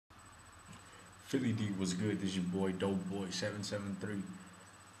Philly D was good. This your boy Dope Boy 773.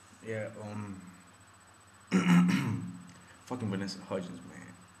 Yeah, fucking Vanessa Hudgens,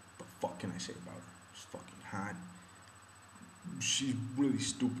 man. The fuck can I say about her? She's fucking hot. She's really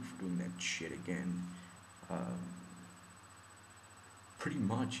stupid for doing that shit again. Um, Pretty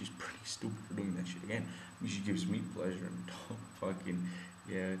much, she's pretty stupid for doing that shit again. I mean, she gives me pleasure and fucking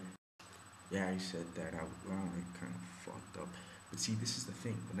yeah, yeah. I said that. I kind of fucked up. But see, this is the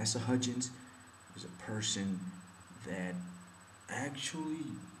thing. Vanessa Hudgens is a person that actually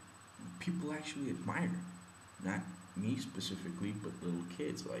people actually admire. Not me specifically, but little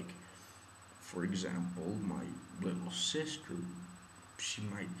kids. Like, for example, my little sister, she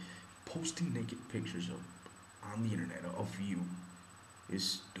might posting naked pictures of on the internet of you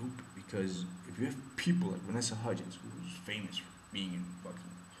is stupid because if you have people like Vanessa Hudgens, who's famous for being in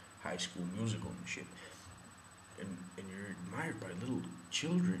fucking high school musical and shit, and you're admired by little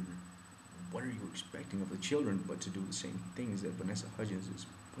children, what are you expecting of the children but to do the same things that Vanessa Hudgens is?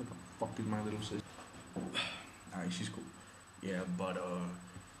 What the fuck is my little sister? Alright, she's cool. Yeah, but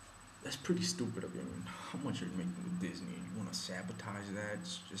that's pretty stupid of you. I mean, how much are you making with Disney? You want to sabotage that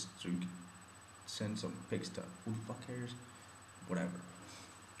just so you can send some pics to who the fuck cares? Whatever.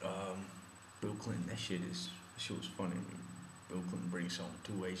 Um, Bill Clinton, that shit was funny. I mean, Bill Clinton brings home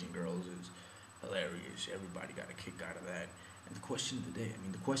two Asian girls is hilarious. Everybody got a kick out of that. And the question of the day, I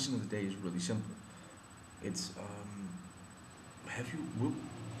mean, the question of the day is really simple. It's have you?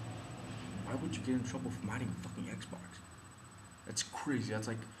 Why would you get in trouble for modding a fucking Xbox? That's crazy. That's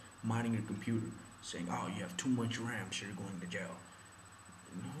like modding your computer, saying, "Oh, you have too much RAM, so you're going to jail."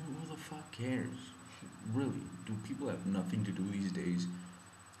 No, who the fuck cares? Really, do people have nothing to do these days?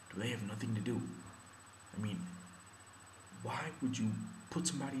 Do they have nothing to do? I mean, why would you put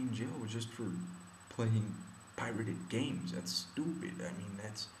somebody in jail just for playing pirated games? That's stupid. I mean,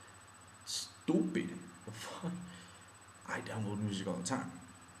 that's stupid. The fuck? I download music all the time.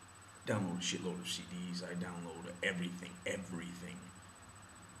 Download a shitload of CDs. I download everything, everything.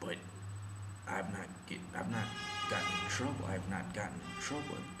 But I've not gotten in trouble. I have not gotten in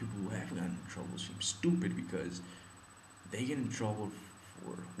trouble. People who have gotten in trouble seem stupid because they get in trouble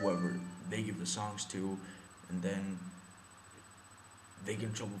for whoever they give the songs to, and then they get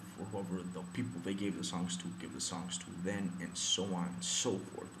in trouble for whoever the people they gave the songs to give the songs to then, and so on and so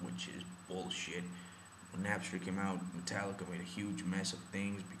forth, which is bullshit. When Napster came out, Metallica made a huge mess of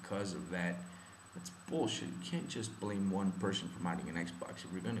things because of that. That's bullshit. You can't just blame one person for modding an Xbox. If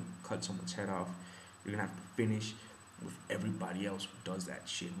you're gonna cut someone's head off, you're gonna have to finish with everybody else who does that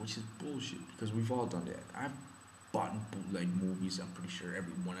shit, which is bullshit because we've all done that. I've bought bootleg movies. I'm pretty sure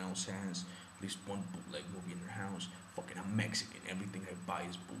everyone else has at least one bootleg movie in their house. Fucking, I'm Mexican. Everything I buy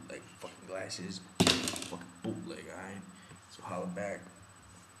is bootleg. Fucking glasses, fucking bootleg. Alright, so holla back.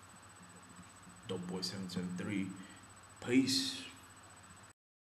 Dope Boy 773. Peace.